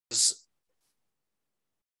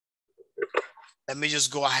Let me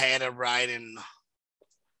just go ahead and write and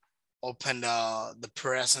open the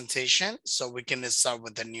presentation so we can start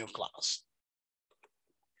with the new class.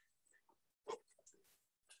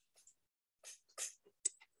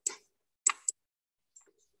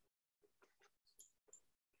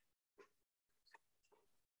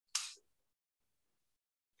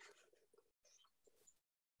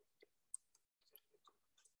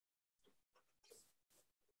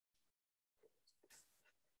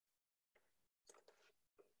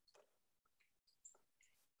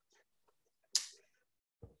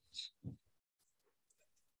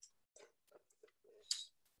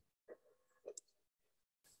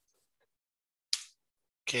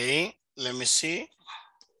 Okay, let me see.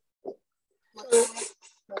 I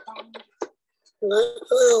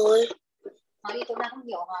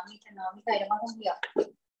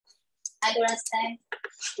don't understand.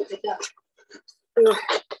 No.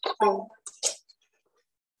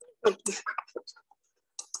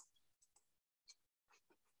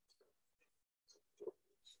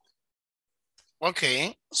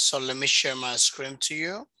 Okay, so let me share my screen to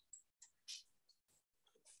you.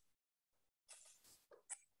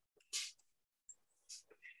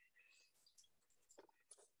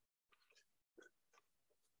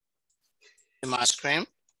 My screen.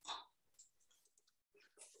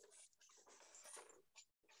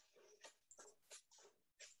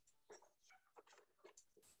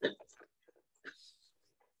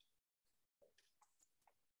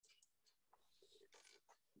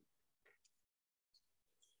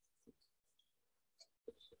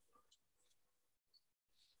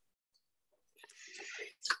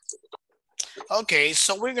 Okay,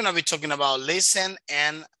 so we're gonna be talking about listen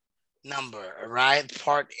and number, right?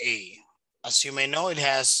 Part A. As you may know, it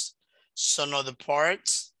has some other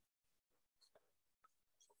parts.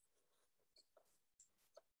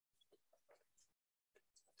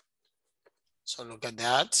 So look at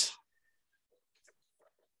that.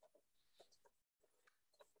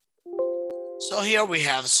 So here we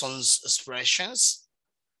have some expressions,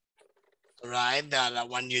 right, that I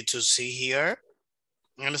want you to see here,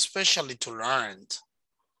 and especially to learn.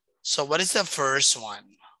 So what is the first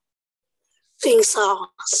one? Sing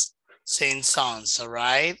songs. Sing songs, all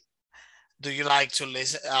right? Do you like to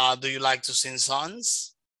listen? Do you like to sing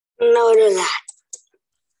songs? No, do not.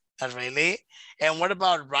 Not really. And what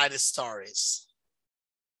about write stories?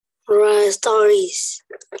 Write stories.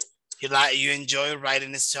 You enjoy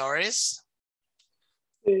writing stories?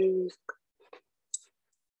 Mm.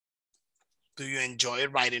 Do you enjoy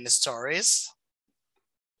writing stories?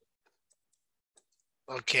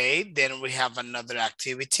 Okay, then we have another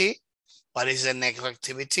activity. What is the next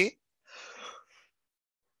activity?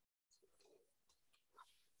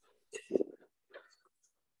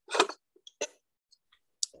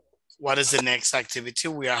 What is the next activity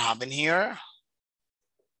we are having here?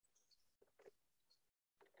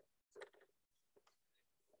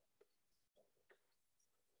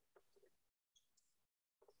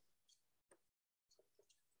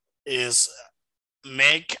 Is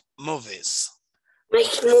make movies.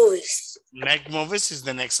 Make movies. Make movies is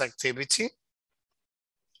the next activity.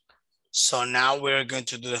 So now we're going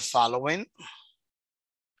to do the following.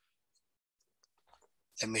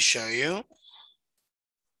 Let me show you.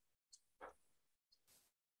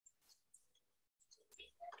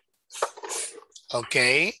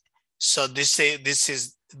 Okay, so this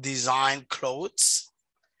is design clothes.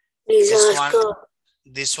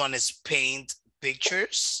 This one is paint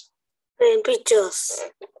pictures. Paint pictures.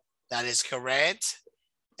 That is correct.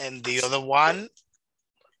 And the other one?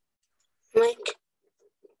 Make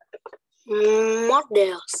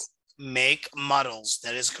models. Make models.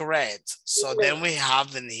 That is correct. So then we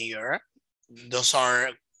have in here, those are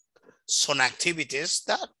some activities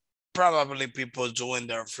that probably people do in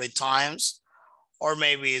their free times, or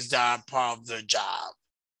maybe it's that part of their job.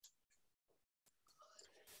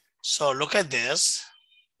 So look at this.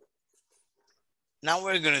 Now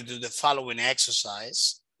we're going to do the following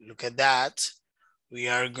exercise. Look at that. We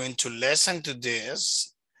are going to listen to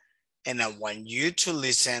this, and I want you to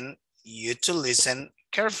listen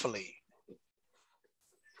carefully.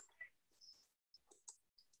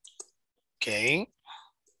 Okay.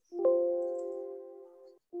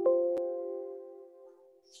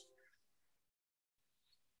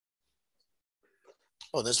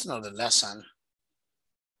 Oh, that's not the lesson.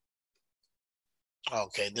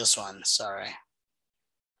 Okay, this one, sorry.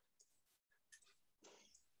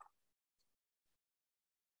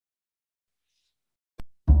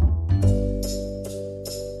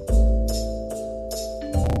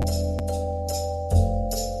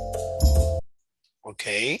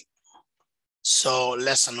 Okay, so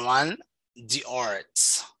lesson 1, the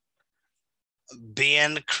arts.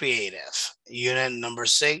 being creative. Unit number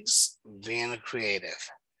 6, being creative.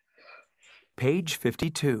 Page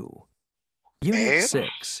 52. Unit Okay.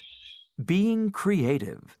 6. Being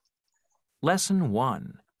creative. Lesson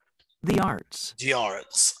 1. The arts. The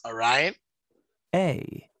arts, all right?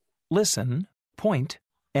 A. Listen, point,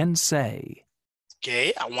 and say.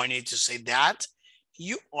 Okay, I want you to say that.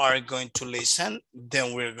 You are going to listen,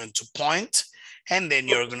 then we're going to point, and then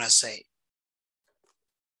you're going to say.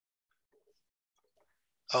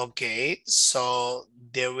 Okay, so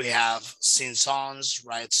there we have sing songs,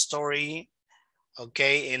 write story,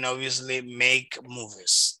 okay, and obviously make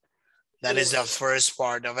movies. That is the first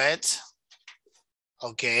part of it.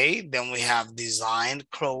 Okay, then we have design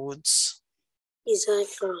clothes. Design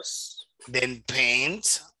clothes. Then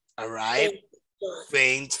paint, all right?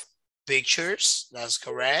 Paint pictures, that's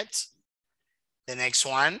correct. The next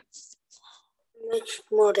one. Make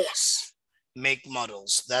models. Make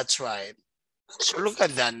models, that's right. So look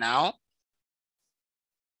at that now.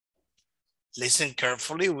 Listen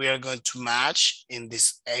carefully. We are going to match in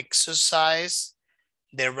this exercise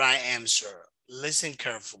the right answer. Listen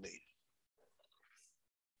carefully.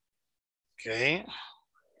 Okay.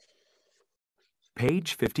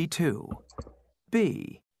 Page 52.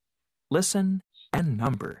 B. Listen and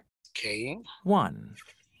number. Okay. 1.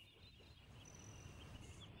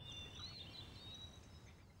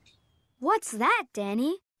 What's that,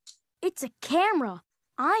 Danny? It's a camera.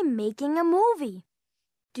 I'm making a movie.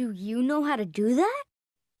 Do you know how to do that?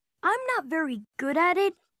 I'm not very good at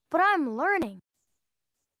it, but I'm learning.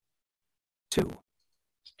 2.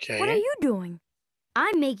 Okay. What are you doing?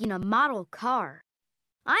 I'm making a model car.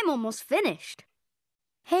 I'm almost finished.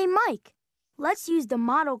 Hey, Mike, let's use the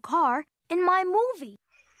model car in my movie.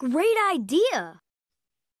 Great idea.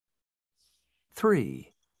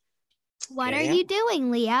 3. What Okay. are you doing,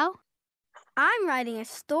 Leo? I'm writing a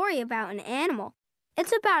story about an animal.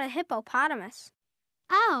 It's about a hippopotamus.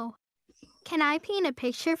 Oh, can I paint a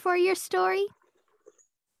picture for your story?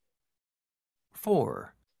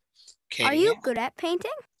 4. Okay. Are you good at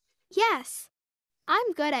painting? Yes,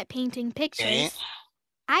 I'm good at painting pictures. Okay.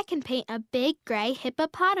 I can paint a big gray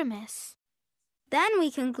hippopotamus. Then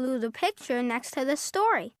we can glue the picture next to the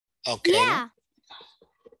story. Okay. Yeah.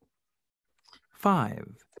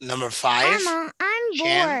 5. Number 5. Emma, I'm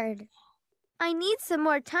Jen? bored. I need some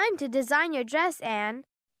more time to design your dress, Anne.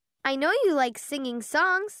 I know you like singing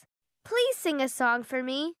songs. Please sing a song for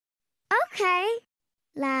me. Okay.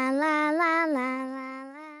 La la la la la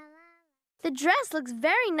la. The dress looks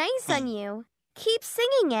very nice on you. Keep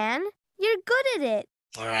singing, Anne. You're good at it.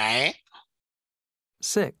 All right.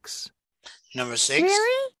 6. Number 6.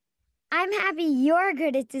 Really? I'm happy you're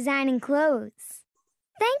good at designing clothes.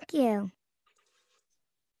 Thank you.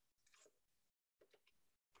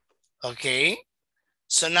 Okay.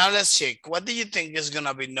 So now let's check. What do you think is going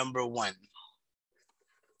to be number 1?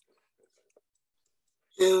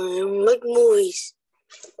 Make movies.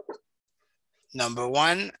 Number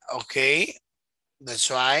 1. Okay.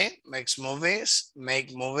 That's right. Makes movies.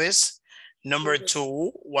 Make movies. Number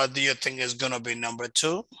 2. What do you think is going to be number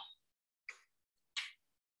 2?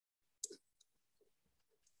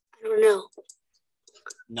 I don't know.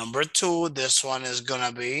 Number 2. This one is going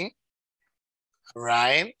to be,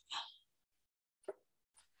 right?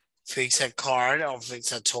 Fix a card or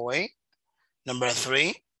fix a toy. Number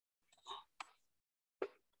 3.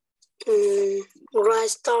 Write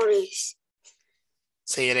stories.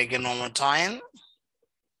 Say it again one more time.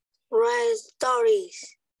 Write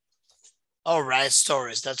stories. Oh, write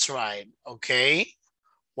stories. That's right. Okay.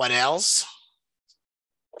 What else?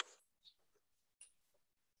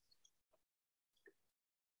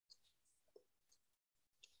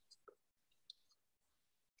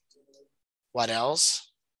 What else?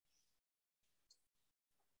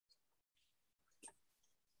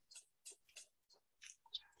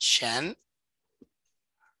 Shen.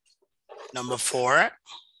 Number 4.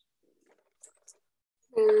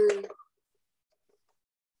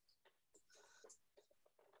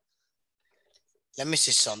 Let me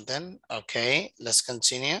see something. Okay, let's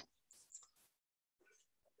continue.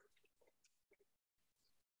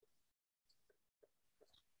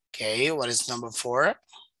 Okay, what is number 4?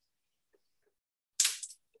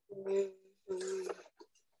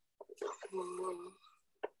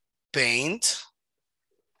 Paint.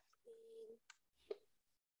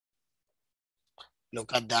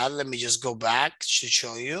 Look at that. Let me just go back to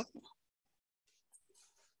show you.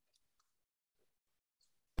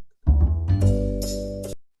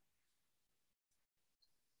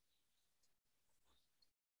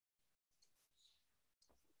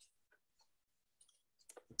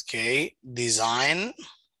 Okay, design.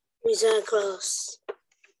 Design clothes.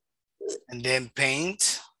 And then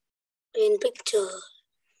paint. Paint picture.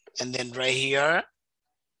 And then right here.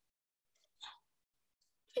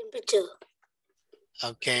 Paint picture.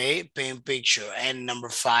 Okay, paint picture. And number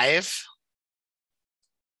 5.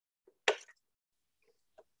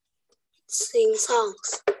 Sing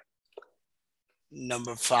songs.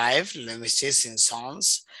 Number 5, let me see, sing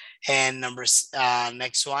songs. And next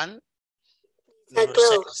one. Number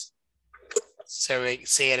 6.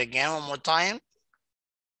 Say it again one more time.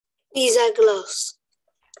 These are gloves.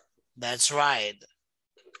 That's right.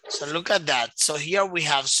 So look at that. So here we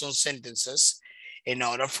have some sentences in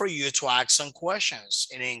order for you to ask some questions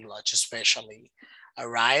in English, especially. All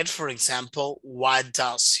right. For example, what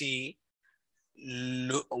does he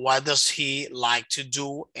like to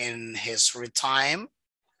do in his free time?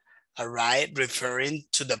 All right. Referring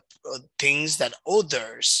to the things that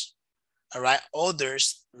others, all right,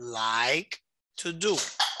 others like to do.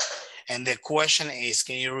 And the question is,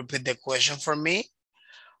 can you repeat the question for me?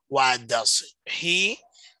 What does he,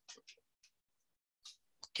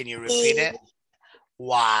 can you repeat it?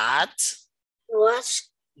 What does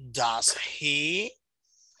he,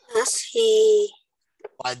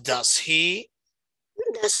 what does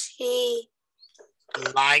he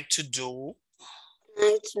like to do?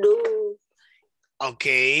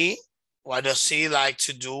 Okay. What does he like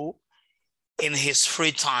to do in his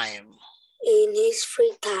free time? In his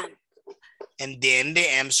free time. And then the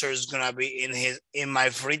answer is gonna be in my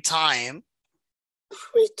free time.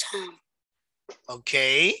 Free time.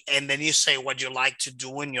 Okay. And then you say what you like to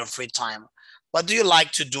do in your free time. What do you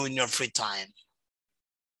like to do in your free time?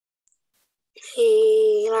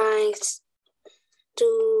 He likes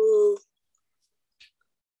to.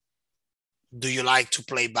 Do you like to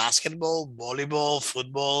play basketball, volleyball,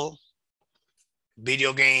 football,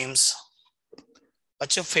 video games?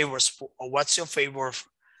 What's your favorite sport? Or what's your favorite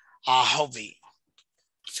hobby?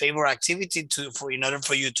 Favorite activity in order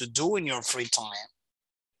for you to do in your free time?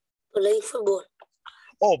 Play football.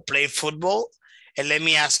 Oh, play football? And let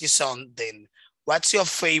me ask you something. What's your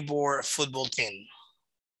favorite football team?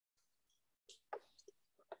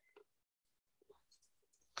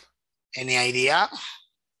 Any idea?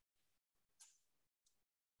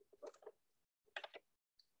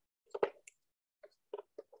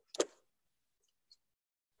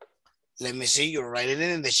 Let me see, you're writing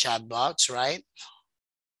it in the chat box, right?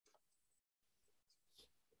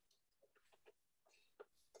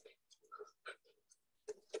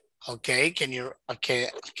 Okay, can you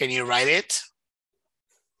write it?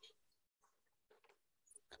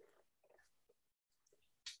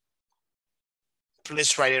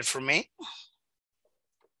 Please write it for me.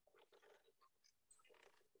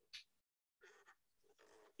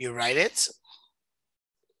 You write it?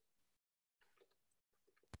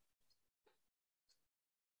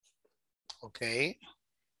 Okay.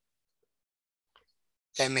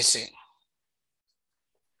 Let me see.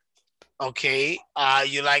 Okay,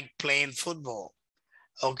 you like playing football.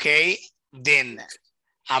 Okay, then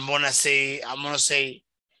I'm gonna say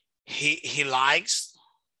he likes,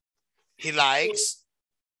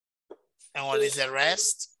 and what is the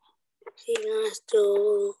rest? He likes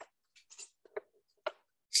to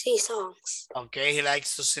sing songs. Okay, he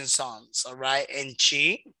likes to sing songs, all right, and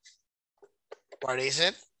she, what is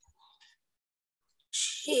it?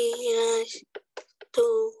 She likes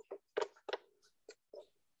to.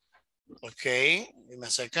 Okay, give me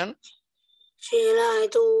a second. She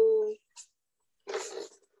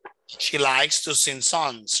likes to sing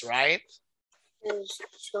songs, right?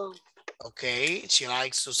 Song. Okay, she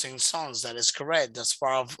likes to sing songs. That is correct. That's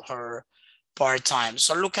part of her part-time.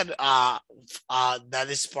 So look at that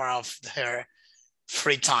is part of her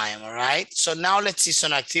free time. All right. So now let's see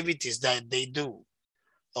some activities that they do.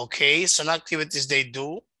 Okay, some activities they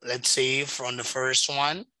do. Let's see from the first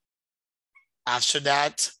one. After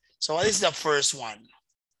that, so what is the first one?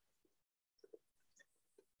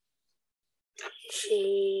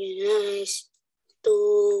 She likes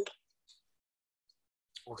to.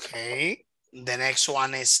 Okay, the next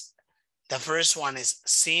one is, the first one is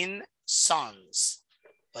sing songs.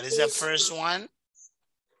 What is the first one?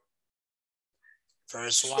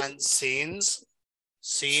 First one, sing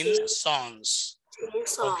songs.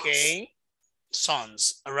 Okay,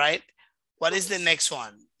 songs, all right. What is the next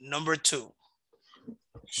one? Number 2.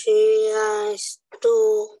 She likes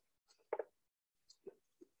to.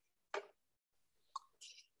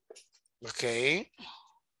 Okay.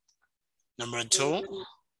 Number 2.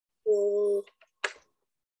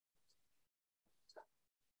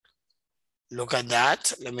 Look at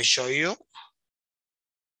that. Let me show you.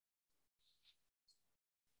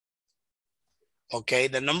 Okay,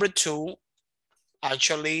 the number 2,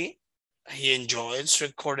 actually, He enjoys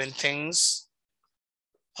recording things.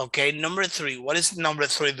 Okay, number 3. What is number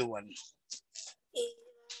 3 doing? He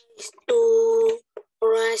likes to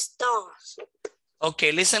write stars.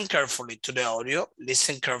 Okay, listen carefully to the audio.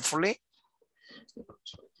 Listen carefully.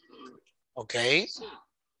 Okay.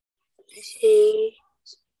 He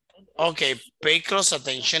Okay, pay close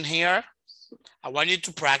attention here. I want you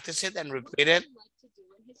to practice it and repeat it.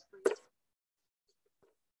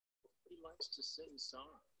 He likes to sing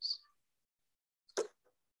songs.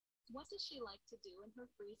 What does she like to do in her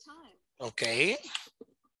free time? Okay.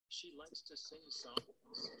 She likes to sing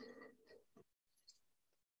songs.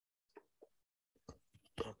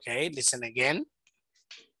 Okay, listen again.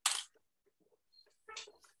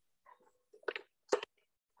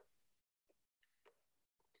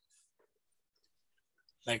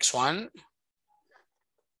 Next one.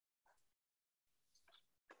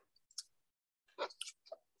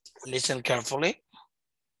 Listen carefully.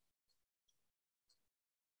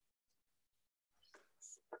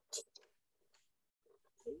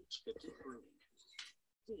 Page 53.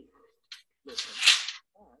 D. Listen,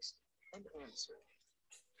 ask, and answer.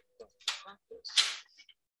 Practice.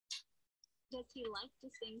 Does he like to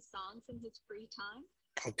sing songs in his free time?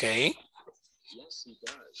 Okay. Yes, he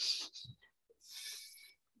does.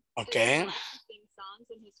 Okay. Does he like to sing songs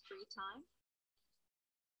in his free time?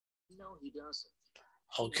 No, he doesn't.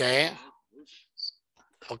 Okay.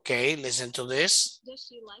 Okay, listen to this. Does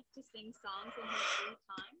she like to sing songs in her free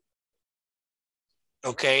time?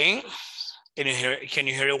 Okay. Can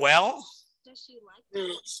you hear it well? Does she like to sing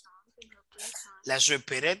Yes. songs in her free time? Let's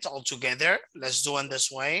repeat it all together. Let's do it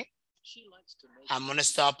this way. She likes to make I'm gonna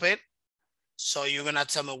stop it. So you're gonna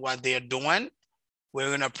tell me what they're doing.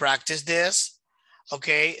 We're gonna practice this.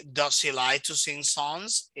 Okay. Does he like to sing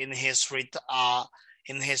songs in his free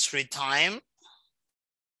time?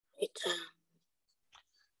 It's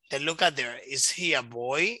Then look at there. Is he a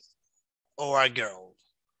boy or a girl?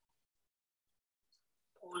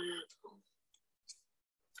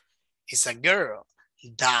 It's a girl.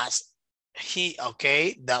 Does he?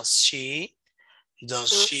 Okay. Does she?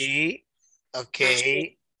 Does Yes. she?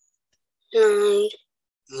 Okay. like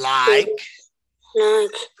Like. to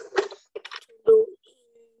do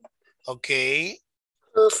Okay. in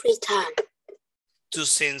her free time. To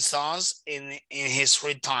sing songs in his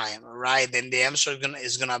free time, right? Then the answer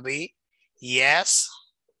is gonna be yes.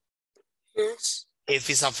 Yes. If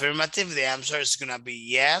it's affirmative, the answer is gonna be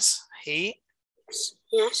yes, he.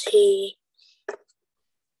 Yes, he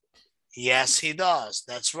Yes, he does.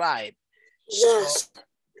 That's right. does.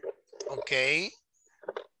 Okay,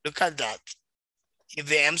 look at that. If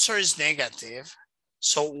the answer is negative,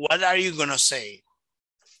 so what are you gonna say?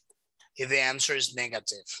 If the answer is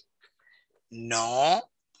negative, no,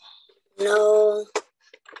 No,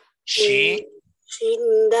 she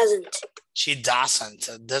doesn't.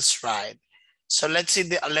 doesn't. That's right. So let's see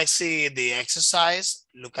the exercise.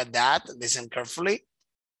 Look at that. Listen carefully,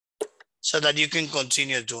 so that you can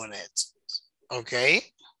continue doing it.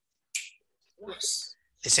 Okay. Yes.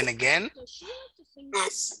 Listen again. Does she like to sing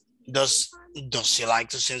songs in her free time? Does she like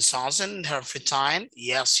to sing songs in her free time?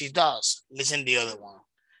 Yes, she does. Listen the other one.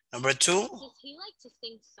 Number 2. Does he like to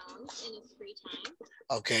sing songs in his free time?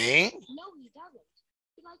 Okay. No, he doesn't.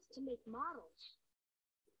 He likes to make models.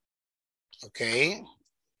 Okay.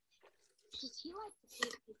 Does he like to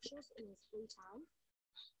paint pictures in his free time?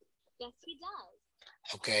 Yes, he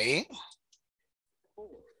does. Okay.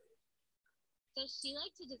 Does she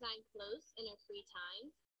like to design clothes in her free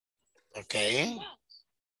time? Okay.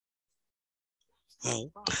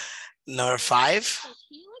 Yes. Number 5. Does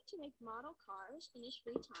he like to make model cars in his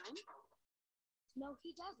free time? No,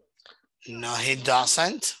 he doesn't. No, he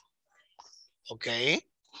doesn't. Okay.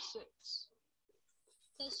 6.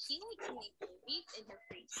 Does she like to make movies in her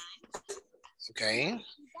free time? Okay. No,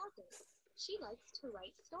 she doesn't. She likes to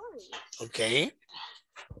write stories. Okay.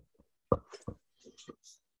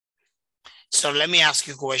 So let me ask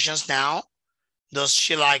you questions now. Does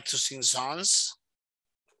she like to sing songs?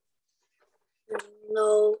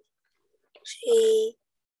 No, she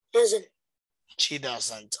doesn't. She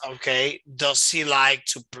doesn't. Okay. Does she like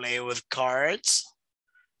to play with cards?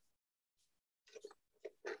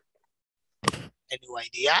 Any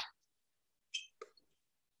idea?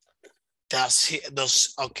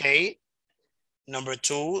 Okay. Number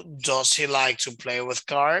 2, does he like to play with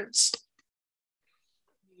cards?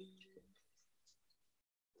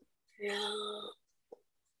 No.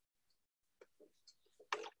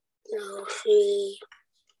 No, she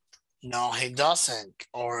No, he doesn't.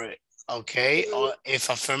 Or, okay. Or if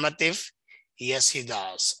affirmative, yes, he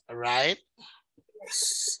does. All right.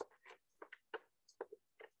 yes.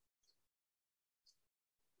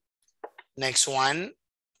 Next one.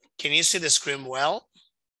 Can you see the screen well?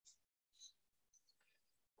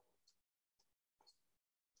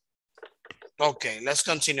 Okay, let's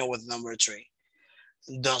continue with number 3.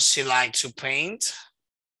 Does he like to paint?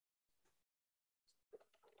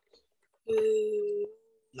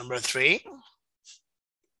 Number 3.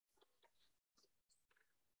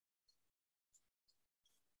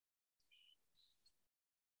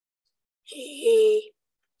 He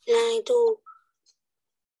like to.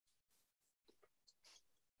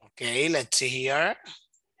 Okay, let's see here.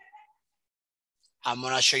 I'm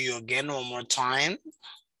gonna show you again one more time.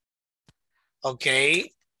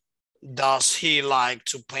 Okay, does he like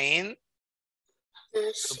to paint?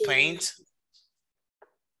 Does To paint?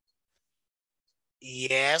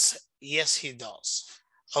 Yes, yes he does.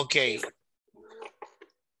 Okay,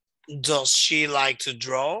 does she like to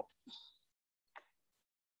draw?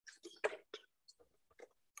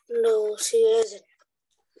 No, she doesn't.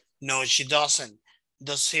 No, she doesn't.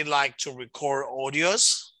 Does he like to record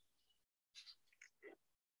audios?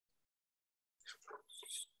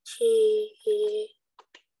 She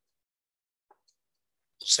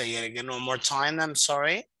Say it again one more time, I'm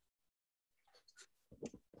sorry.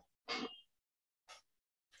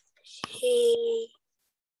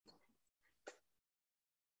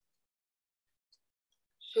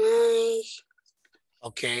 like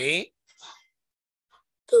Okay,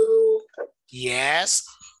 to. yes,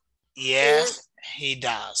 yes, he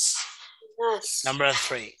does. Does. Number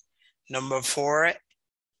 3. Number 4,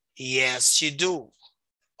 yes, she do.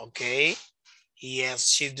 Okay, yes,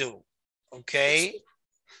 she do. Okay,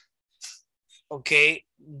 okay,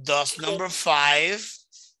 does number 5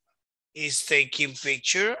 is taking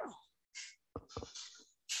picture?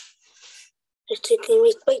 He's taking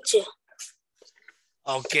me picture.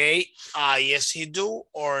 Okay, yes, he do,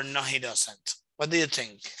 or no, he doesn't. What do you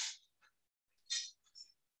think?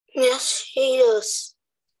 Yes, he does.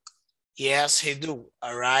 Yes, he do.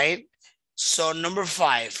 All right. So number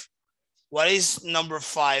 5, what is number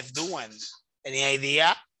 5 doing? Any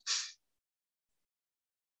idea?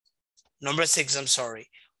 Number 6, I'm sorry.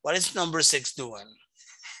 What is number 6 doing?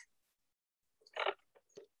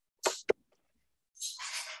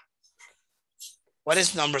 What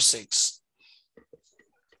is number 6?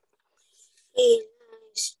 He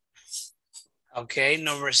likes Okay,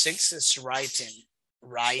 number 6 is writing.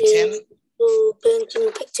 Writing. to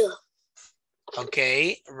painting picture.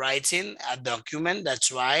 Okay, writing a document,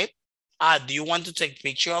 that's right. Do you want to take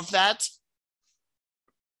picture of that?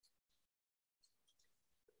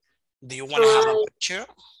 Do you want to have a picture?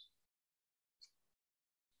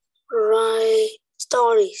 Write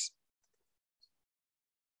stories.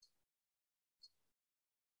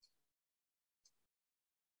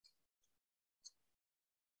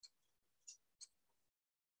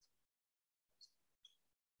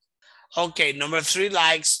 Okay, number 3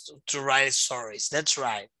 likes to write stories. That's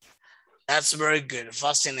right. That's very good,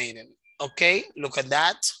 fascinating. Okay, look at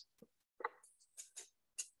that.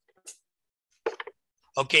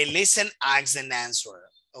 Okay, listen, ask, and answer.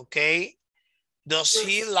 Okay, does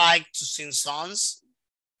he like to sing songs?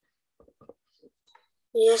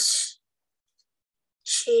 Yes,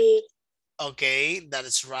 she. Okay, that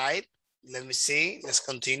is right. Let me see. Let's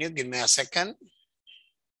continue. Give me a second.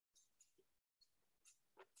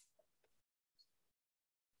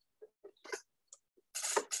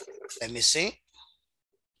 Let me see.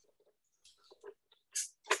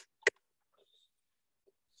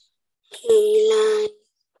 He like.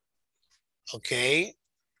 Okay.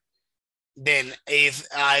 Then if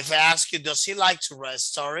I ask you, does he like to write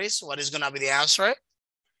stories? What is gonna be the answer?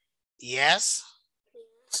 Yes.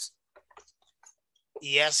 Yes.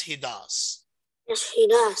 Yes, he does. Yes, he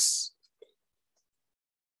does.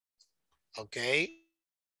 Okay.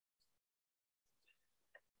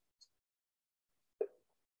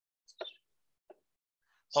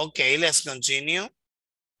 Okay, let's continue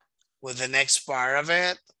with the next part of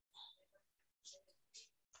it.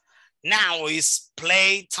 Now is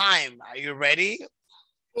play time. Are you ready?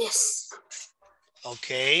 Yes.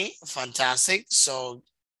 Okay, fantastic. So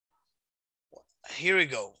here we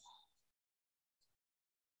go.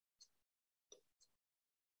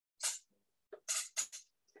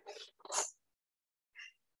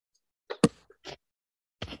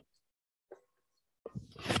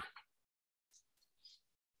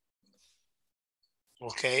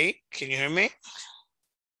 Okay, can you hear me?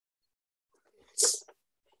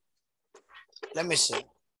 Let me see.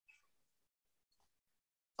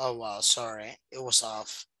 Oh, wow, sorry. It was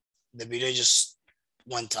off. The video just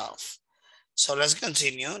went off. So let's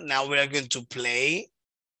continue. Now we are going to play.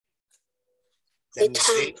 Let me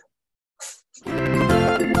see. 3,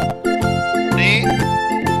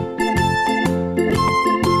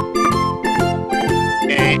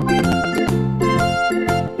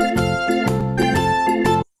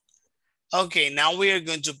 Okay, now we are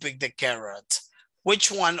going to pick the carrot.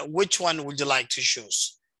 Which one would you like to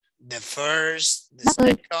choose? The first, the Bác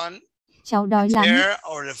ơi, second, cháu đói lắm. third,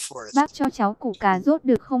 or the fourth? Bác cho cháu củ cà rốt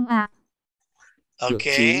được không ạ? Được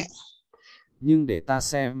Okay. chứ. Nhưng để ta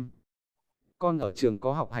xem. Con ở trường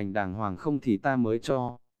có học hành đàng hoàng không thì ta mới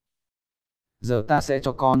cho. Giờ ta sẽ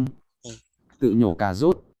cho con tự nhổ cà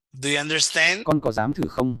rốt. Do you understand? Con có dám thử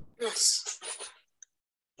không? Yes.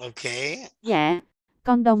 Okay. Dạ,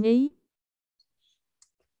 con đồng ý.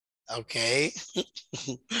 Okay.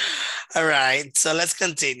 All right. So let's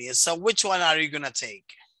continue. So which one are you going to take?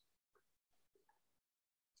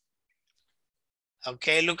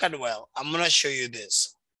 Okay, look at well. I'm going to show you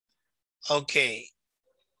this. Okay.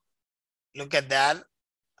 Look at that.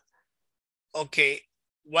 Okay.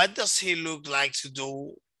 What does he look like to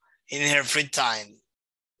do in her free time?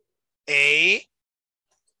 A,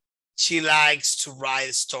 she likes to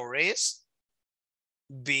write stories.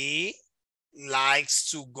 B,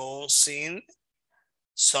 likes to go sing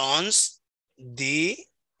songs. D,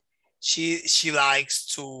 she likes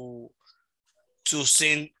to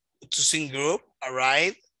sing group. All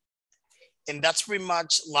right, and that's pretty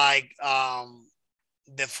much like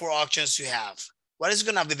the four options you have. What is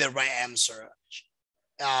gonna be the right answer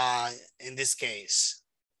in this case?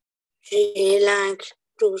 She likes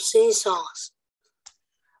to sing songs.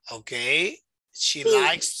 Okay, she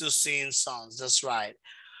likes to sing songs. That's right.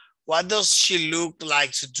 What does she look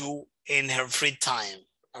like to do in her free time?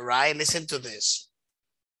 All right, listen to this.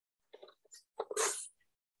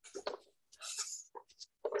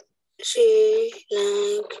 She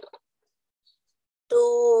likes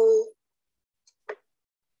to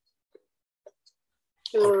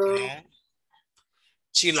Okay.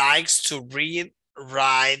 She likes to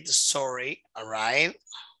write story. All right.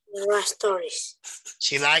 write stories.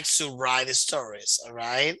 She likes to write stories. All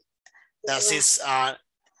right. That is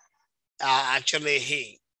actually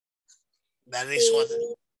he. That is what.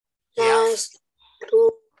 Likes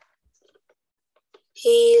to.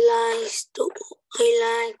 He likes to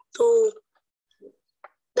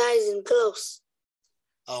design clothes.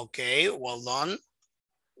 Okay, well done.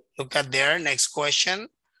 Look at there. Next question.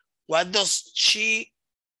 What does she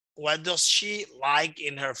like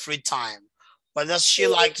in her free time? What does she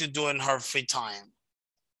like to do in her free time?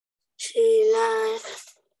 She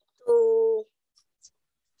likes to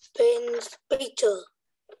paint pictures.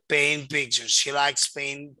 Paint pictures. She likes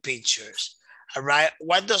paint pictures. All right.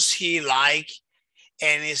 What does he like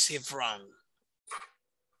and is he from?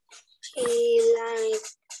 She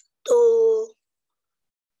likes to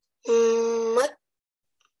make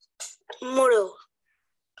model.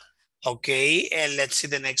 Okay, and let's see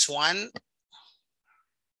the next one.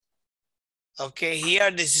 Okay,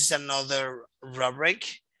 here this is another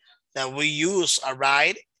rubric that we use, all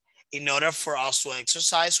right? In order for us to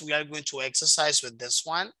exercise, we are going to exercise with this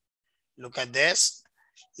one. Look at this.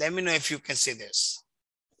 Let me know if you can see this.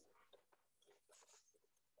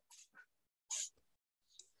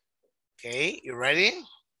 Okay, you ready?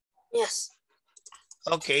 Yes.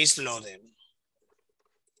 Okay, it's loading.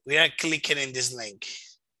 We are clicking in this link.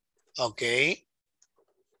 Okay.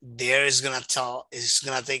 There is gonna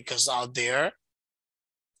take us out there.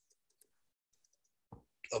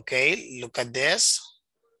 Okay, look at this.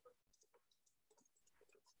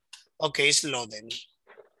 Okay, it's loading.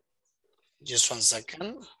 Just 1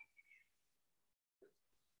 second.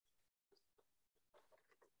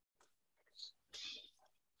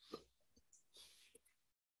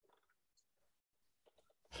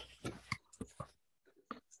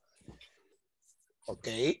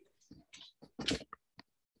 Okay.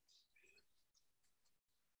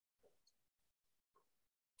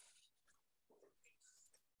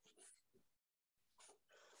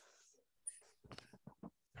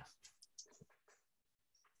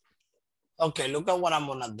 Okay, look at what I'm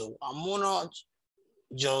gonna do. I'm gonna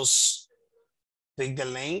just pick the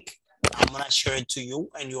link. I'm gonna share it to you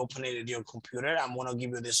and you open it in your computer. I'm gonna give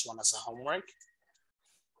you this one as a homework.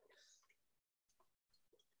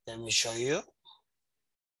 Let me show you.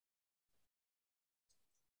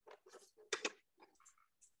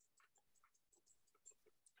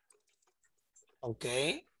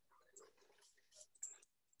 Okay.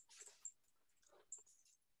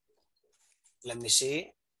 Let me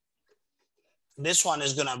see. This one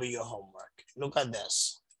is gonna be your homework. Look at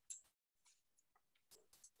this.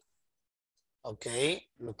 Okay,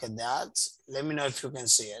 look at that. Let me know if you can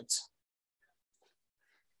see it.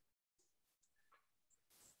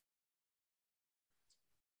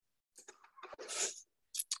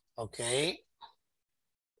 Okay.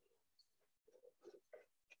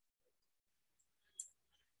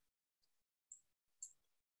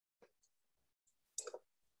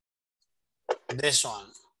 This one.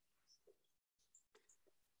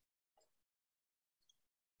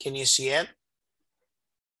 Can you see it?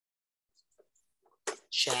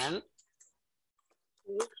 Shan?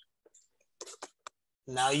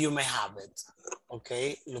 Now you may have it.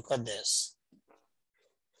 Okay, look at this.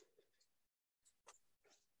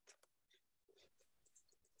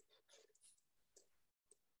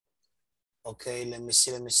 Okay, let me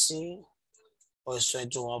see. Oh, it's trying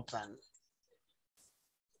to open.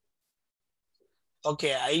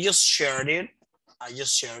 Okay, I just shared it.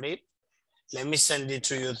 Let me send it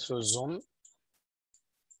to you through Zoom.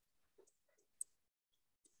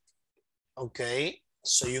 Okay,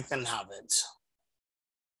 so you can have it.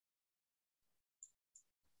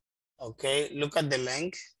 Okay, look at the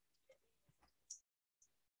link.